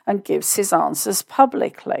subjects and gives his answers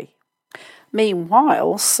publicly.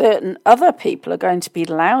 Meanwhile, certain other people are going to be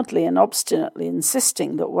loudly and obstinately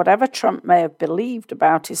insisting that whatever Trump may have believed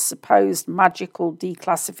about his supposed magical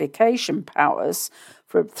declassification powers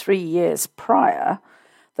from 3 years prior,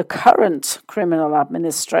 the current criminal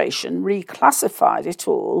administration reclassified it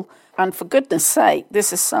all, and for goodness sake,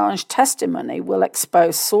 this Assange testimony will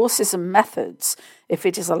expose sources and methods if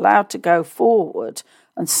it is allowed to go forward,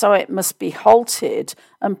 and so it must be halted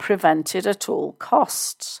and prevented at all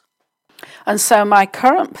costs. And so my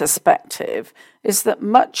current perspective is that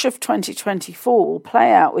much of 2024 will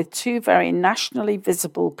play out with two very nationally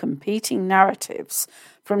visible competing narratives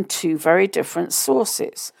from two very different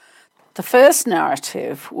sources. The first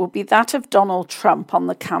narrative will be that of Donald Trump on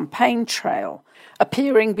the campaign trail,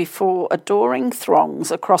 appearing before adoring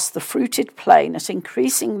throngs across the fruited plain at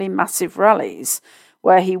increasingly massive rallies,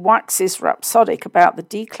 where he waxes rhapsodic about the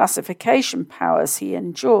declassification powers he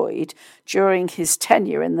enjoyed during his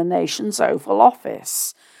tenure in the nation's Oval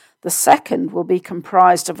Office. The second will be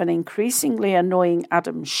comprised of an increasingly annoying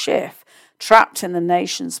Adam Schiff, trapped in the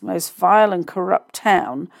nation's most vile and corrupt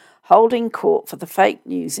town, holding court for the fake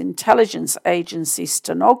news intelligence agency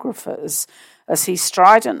stenographers as he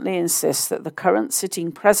stridently insists that the current sitting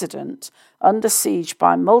president, under siege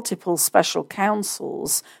by multiple special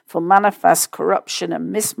counsels for manifest corruption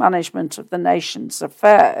and mismanagement of the nation's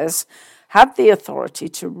affairs, had the authority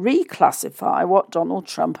to reclassify what Donald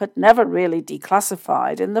Trump had never really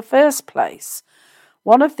declassified in the first place.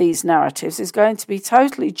 One of these narratives is going to be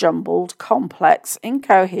totally jumbled, complex,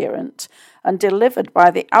 incoherent, and delivered by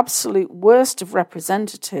the absolute worst of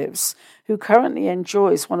representatives who currently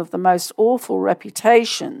enjoys one of the most awful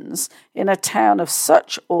reputations in a town of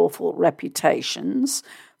such awful reputations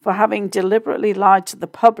for having deliberately lied to the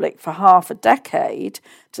public for half a decade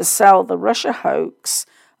to sell the Russia hoax,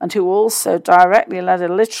 and who also directly led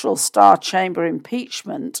a literal Star Chamber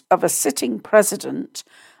impeachment of a sitting president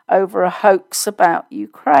over a hoax about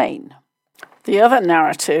Ukraine. The other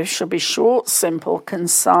narrative shall be short, simple,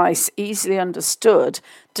 concise, easily understood,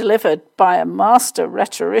 delivered by a master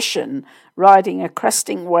rhetorician riding a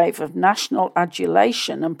cresting wave of national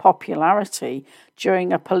adulation and popularity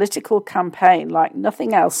during a political campaign like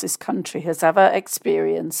nothing else this country has ever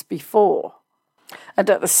experienced before. And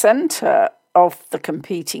at the centre of the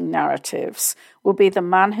competing narratives will be the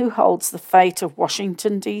man who holds the fate of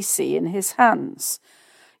Washington, D.C. in his hands.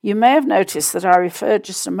 You may have noticed that I referred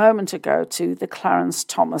just a moment ago to the Clarence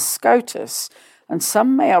Thomas SCOTUS, and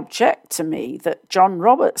some may object to me that John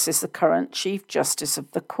Roberts is the current Chief Justice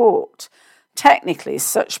of the court. Technically,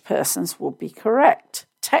 such persons will be correct.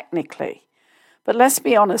 Technically. But let's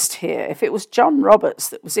be honest here, if it was John Roberts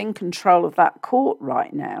that was in control of that court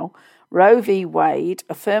right now, Roe v. Wade,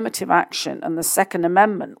 affirmative action, and the Second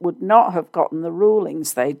Amendment would not have gotten the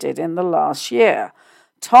rulings they did in the last year.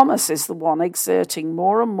 Thomas is the one exerting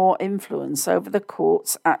more and more influence over the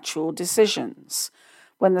court's actual decisions.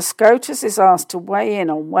 When the SCOTUS is asked to weigh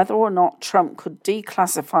in on whether or not Trump could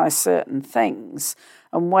declassify certain things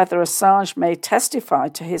and whether Assange may testify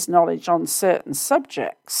to his knowledge on certain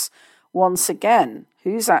subjects, Once again,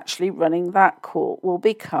 who's actually running that court will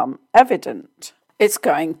become evident. It's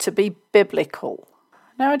going to be biblical.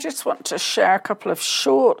 Now I just want to share a couple of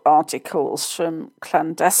short articles from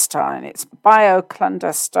Clandestine. It's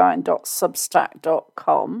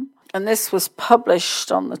bioclandestine.substack.com, and this was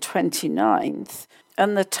published on the 29th,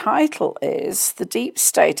 and the title is "The Deep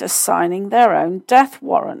State are Signing Their Own Death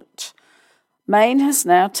Warrant. Maine has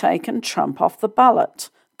now taken Trump off the ballot.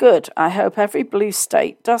 Good, I hope every blue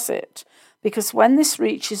state does it, because when this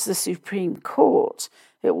reaches the Supreme Court,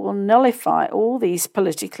 it will nullify all these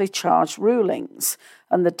politically charged rulings,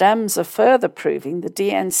 and the Dems are further proving the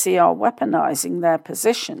DNC are weaponizing their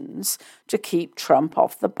positions to keep Trump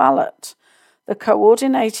off the ballot. The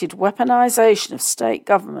coordinated weaponization of state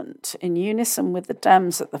government, in unison with the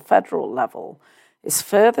Dems at the federal level, is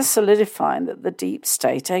further solidifying that the deep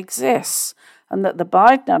state exists, and that the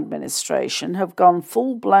Biden administration have gone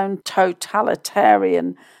full-blown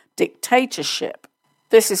totalitarian dictatorship.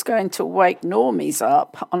 This is going to wake normies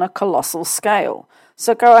up on a colossal scale.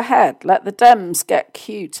 So go ahead, let the Dems get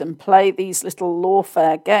cute and play these little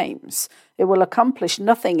lawfare games. It will accomplish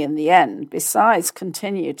nothing in the end, besides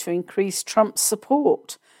continue to increase Trump's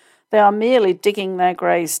support. They are merely digging their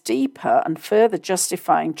graves deeper and further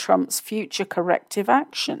justifying Trump's future corrective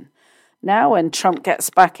action. Now when Trump gets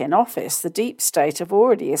back in office, the deep state have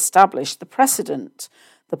already established the precedent.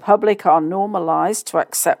 The public are normalized to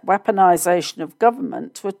accept weaponization of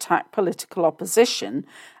government to attack political opposition,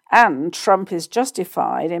 and Trump is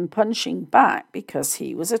justified in punching back because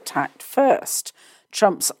he was attacked first.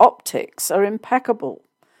 Trump's optics are impeccable.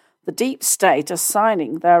 The deep state are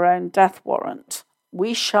signing their own death warrant.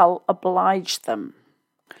 We shall oblige them.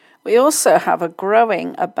 We also have a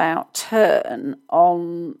growing about turn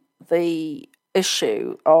on the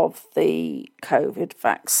issue of the COVID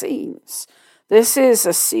vaccines. This is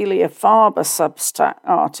a Celia Farber Substack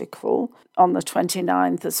article on the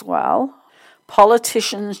 29th as well.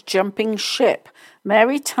 Politicians jumping ship.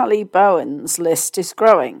 Mary Talley Bowen's list is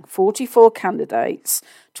growing. 44 candidates,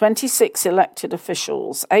 26 elected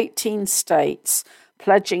officials, 18 states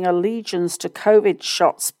pledging allegiance to COVID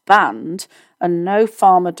shots banned and no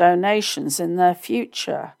pharma donations in their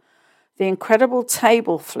future. The incredible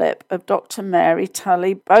table flip of Dr. Mary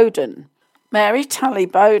Talley Bowden. Mary Talley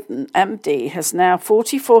Bowden, MD, has now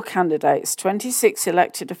 44 candidates, 26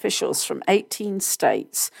 elected officials from 18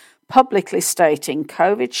 states, publicly stating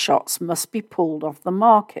COVID shots must be pulled off the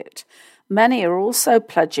market. Many are also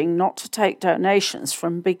pledging not to take donations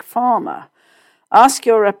from Big Pharma. Ask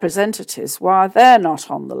your representatives why they're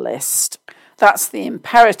not on the list. That's the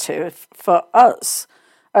imperative for us.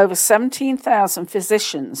 Over 17,000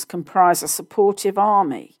 physicians comprise a supportive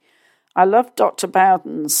army. I love Dr.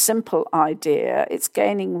 Bowden's simple idea. It's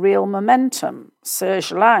gaining real momentum.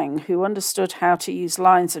 Serge Lang, who understood how to use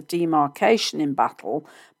lines of demarcation in battle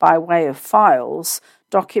by way of files,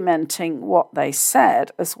 documenting what they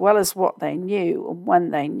said as well as what they knew and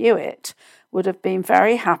when they knew it, would have been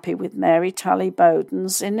very happy with Mary Talley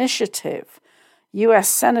Bowden's initiative. US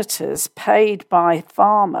senators paid by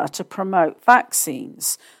pharma to promote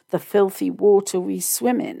vaccines, the filthy water we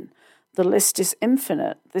swim in. The list is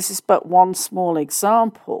infinite. This is but one small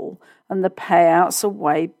example, and the payouts are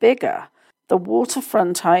way bigger. The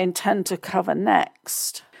waterfront I intend to cover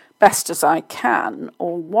next, best as I can,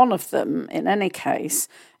 or one of them in any case,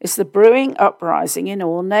 is the brewing uprising in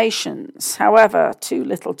all nations. However, too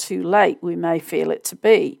little too late we may feel it to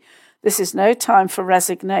be. This is no time for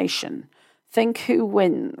resignation. Think who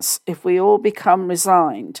wins if we all become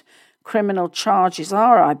resigned. Criminal charges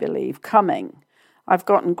are, I believe, coming. I've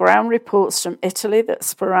gotten ground reports from Italy that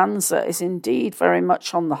Speranza is indeed very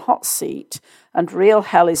much on the hot seat and real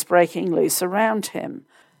hell is breaking loose around him.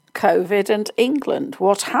 COVID and England,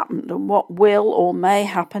 what happened and what will or may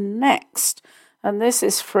happen next? And this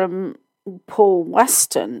is from Paul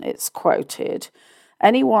Weston, it's quoted.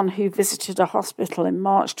 Anyone who visited a hospital in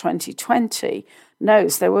March 2020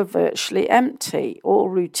 knows they were virtually empty. All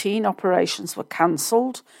routine operations were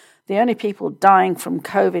cancelled. The only people dying from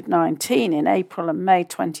COVID-19 in April and May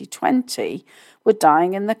 2020 were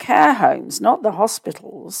dying in the care homes, not the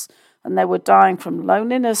hospitals, and they were dying from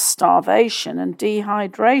loneliness, starvation and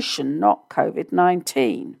dehydration, not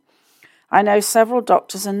COVID-19. I know several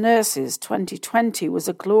doctors and nurses. 2020 was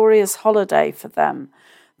a glorious holiday for them.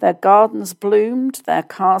 Their gardens bloomed, their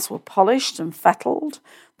cars were polished and fettled,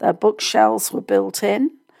 their bookshelves were built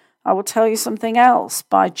in. I will tell you something else.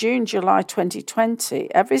 By June, July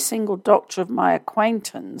 2020, every single doctor of my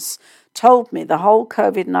acquaintance told me the whole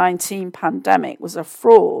COVID-19 pandemic was a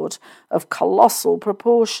fraud of colossal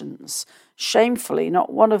proportions. Shamefully,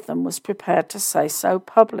 not one of them was prepared to say so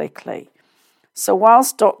publicly. So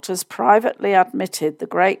whilst doctors privately admitted the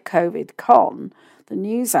great COVID con, the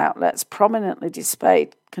news outlets prominently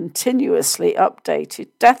displayed continuously updated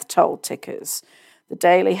death toll tickers. The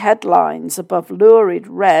daily headlines above lurid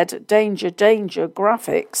red "Danger, danger"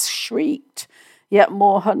 graphics shrieked, yet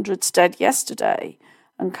more hundreds dead yesterday,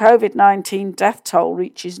 and COVID-19 death toll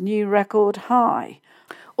reaches new record high.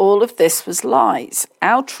 All of this was lies,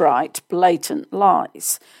 outright blatant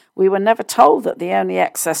lies. We were never told that the only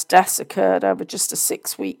excess deaths occurred over just a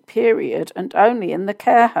 6-week period and only in the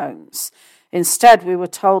care homes. Instead, we were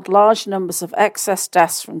told large numbers of excess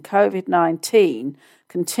deaths from COVID-19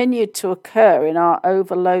 continued to occur in our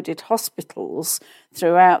overloaded hospitals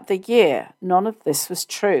throughout the year. None of this was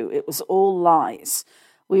true. It was all lies.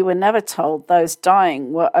 We were never told those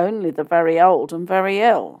dying were only the very old and very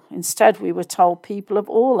ill. Instead, we were told people of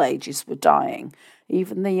all ages were dying,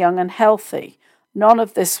 even the young and healthy. None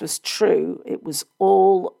of this was true. It was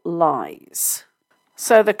all lies.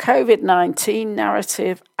 So the COVID-19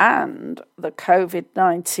 narrative and the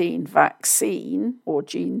COVID-19 vaccine or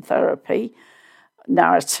gene therapy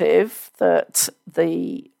narrative that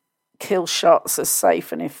the kill shots are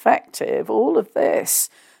safe and effective, all of this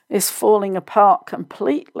is falling apart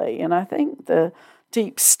completely. And I think the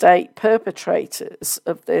deep state perpetrators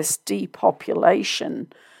of this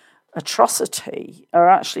depopulation atrocity are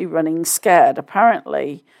actually running scared.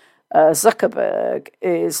 Apparently, Zuckerberg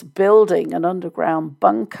is building an underground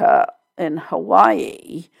bunker in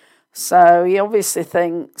Hawaii. So he obviously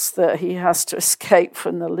thinks that he has to escape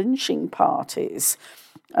from the lynching parties.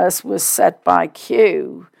 As was said by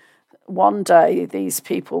Q, one day these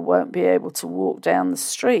people won't be able to walk down the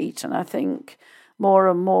street. And I think more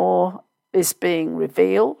and more is being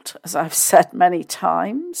revealed. As I've said many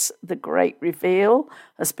times, the great reveal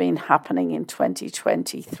has been happening in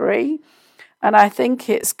 2023. And I think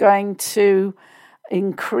it's going to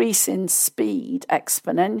increase in speed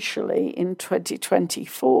exponentially in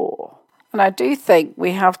 2024. And I do think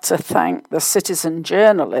we have to thank the citizen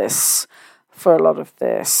journalists for a lot of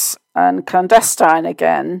this. And Clandestine,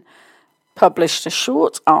 again, published a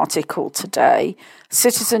short article today.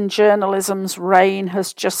 Citizen journalism's reign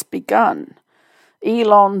has just begun.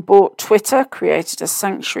 Elon bought Twitter, created a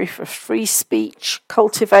sanctuary for free speech,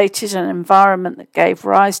 cultivated an environment that gave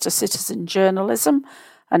rise to citizen journalism,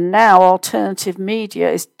 and now alternative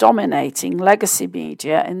media is dominating legacy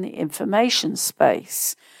media in the information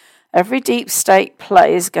space. Every deep state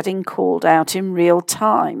play is getting called out in real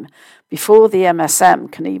time, before the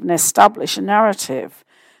MSM can even establish a narrative.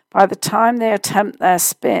 By the time they attempt their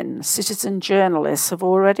spin, citizen journalists have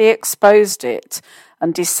already exposed it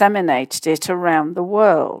and disseminated it around the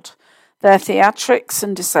world. Their theatrics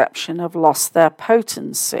and deception have lost their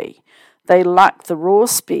potency. They lack the raw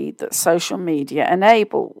speed that social media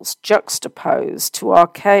enables, juxtaposed to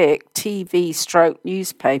archaic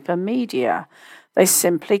TV/newspaper media. They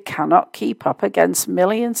simply cannot keep up against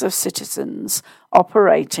millions of citizens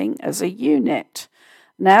operating as a unit.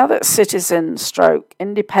 Now that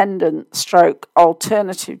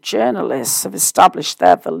citizen/independent/alternative journalists have established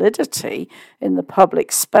their validity in the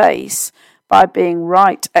public space by being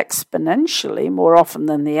right exponentially more often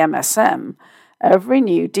than the MSM, every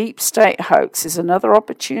new deep state hoax is another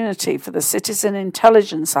opportunity for the citizen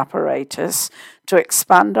intelligence apparatus to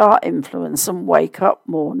expand our influence and wake up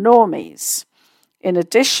more normies. In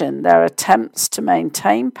addition, their attempts to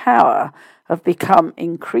maintain power have become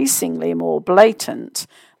increasingly more blatant,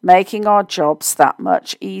 making our jobs that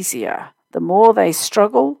much easier. The more they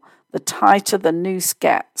struggle, the tighter the noose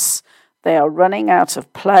gets. They are running out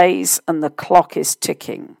of plays and the clock is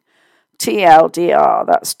ticking. TLDR,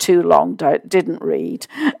 that's too long, didn't read.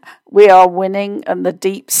 We are winning and the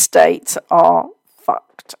deep states are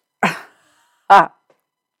fucked.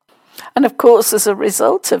 And of course, as a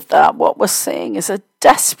result of that, what we're seeing is a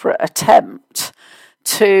desperate attempt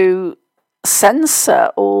to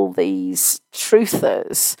censor all these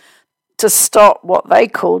truthers to stop what they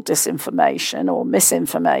call disinformation or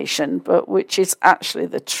misinformation, but which is actually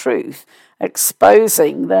the truth,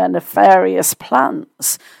 exposing their nefarious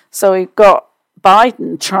plans. So we've got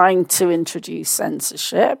Biden trying to introduce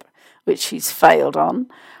censorship, which he's failed on.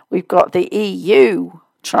 We've got the EU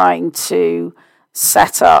trying to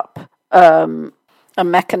set up a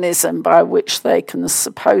mechanism by which they can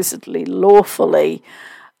supposedly lawfully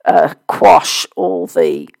quash all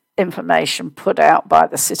the information put out by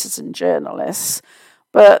the citizen journalists,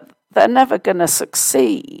 but they're never going to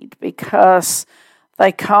succeed because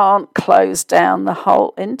they can't close down the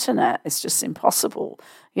whole internet. It's just impossible.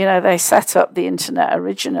 You know, they set up the internet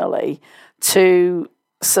originally to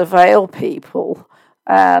surveil people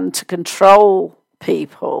and to control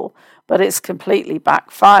people, but it's completely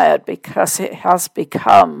backfired because it has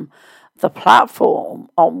become the platform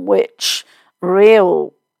on which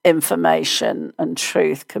real information and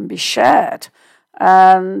truth can be shared.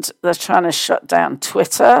 And they're trying to shut down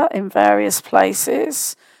Twitter in various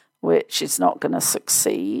places, which is not going to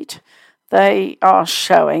succeed. They are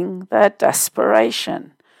showing their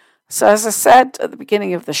desperation. So as I said at the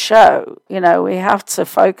beginning of the show, we have to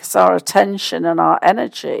focus our attention and our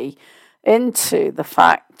energy into the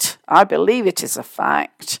fact, I believe it is a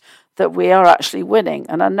fact, that we are actually winning.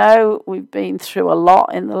 And I know we've been through a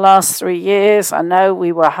lot in the last 3 years. I know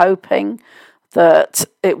we were hoping that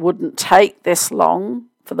it wouldn't take this long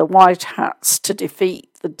for the white hats to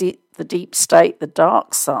defeat the deep state, the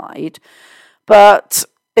dark side. But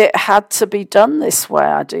it had to be done this way,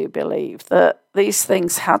 I do believe, that these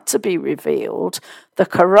things had to be revealed. The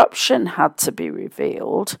corruption had to be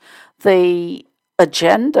revealed. The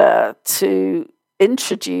agenda to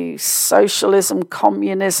introduce socialism,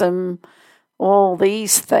 communism, all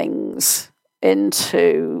these things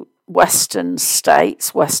into Western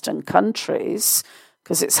states, Western countries,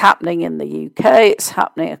 because it's happening in the UK, it's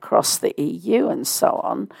happening across the EU and so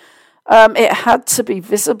on. It had to be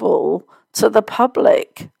visible to the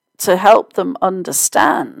public to help them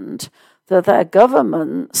understand that their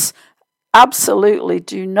governments absolutely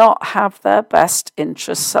do not have their best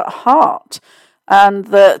interests at heart, and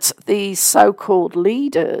that these so-called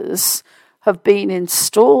leaders have been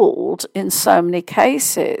installed in so many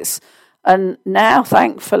cases. And now,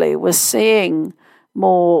 thankfully, we're seeing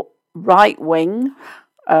more right-wing,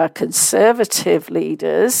 conservative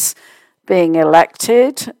leaders being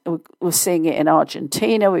elected. We're seeing it in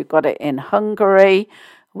Argentina. We've got it in Hungary.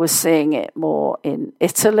 We're seeing it more in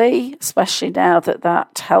Italy, especially now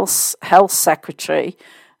that health secretary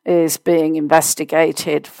is being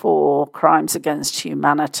investigated for crimes against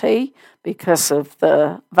humanity because of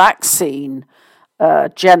the vaccine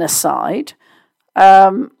genocide.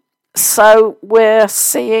 So we're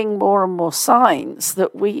seeing more and more signs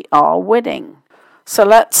that we are winning. So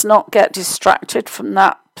let's not get distracted from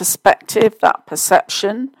that perspective, that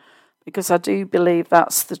perception, because I do believe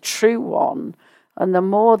that's the true one. And the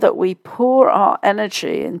more that we pour our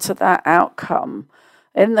energy into that outcome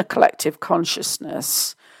in the collective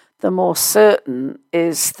consciousness, the more certain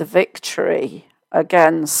is the victory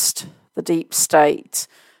against the deep state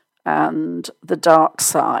and the dark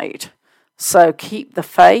side. So keep the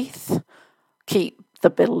faith, keep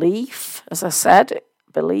the belief. As I said,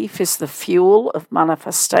 belief is the fuel of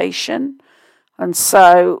manifestation. And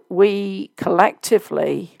so we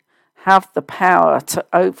collectively have the power to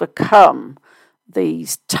overcome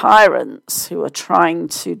these tyrants who are trying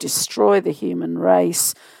to destroy the human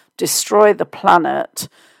race, destroy the planet,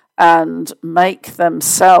 and make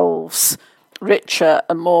themselves richer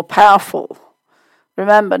and more powerful.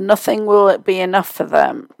 Remember, nothing will be enough for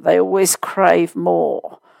them. They always crave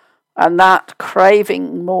more. And that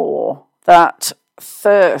craving more, that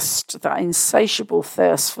thirst, that insatiable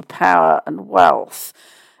thirst for power and wealth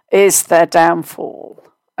is their downfall.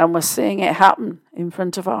 And we're seeing it happen in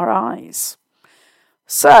front of our eyes.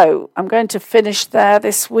 So I'm going to finish there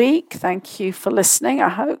this week. Thank you for listening. I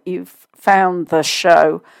hope you've found the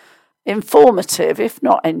show informative, if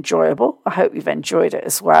not enjoyable. I hope you've enjoyed it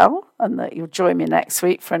as well, and that you'll join me next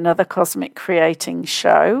week for another Cosmic Creating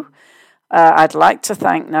show. I'd like to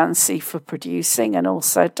thank Nancy for producing, and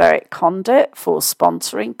also Derek Condit for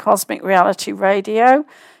sponsoring Cosmic Reality Radio.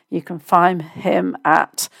 You can find him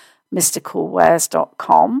at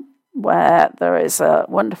mysticalwares.com, where there is a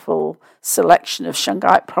wonderful selection of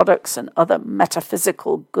Shungite products and other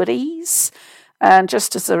metaphysical goodies. And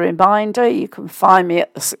just as a reminder, you can find me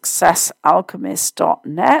at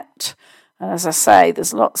thesuccessalchemist.net. And as I say,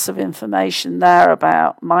 there's lots of information there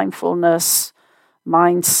about mindfulness,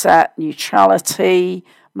 mindset, neutrality,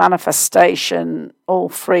 manifestation, all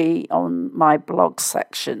free on my blog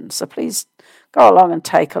section. So please go along and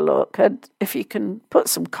take a look. And if you can put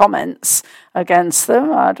some comments against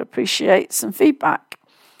them, I'd appreciate some feedback.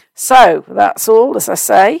 So that's all, as I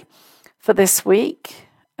say, for this week.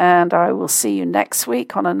 And I will see you next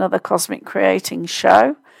week on another Cosmic Creating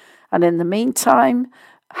show. And in the meantime,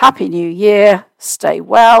 Happy New Year, stay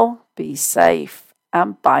well, be safe,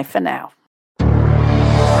 and bye for now.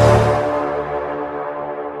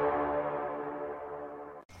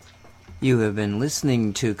 You have been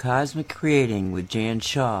listening to Cosmic Creating with Jan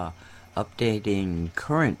Shaw, updating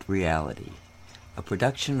current reality, a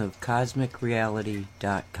production of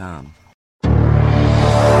CosmicReality.com.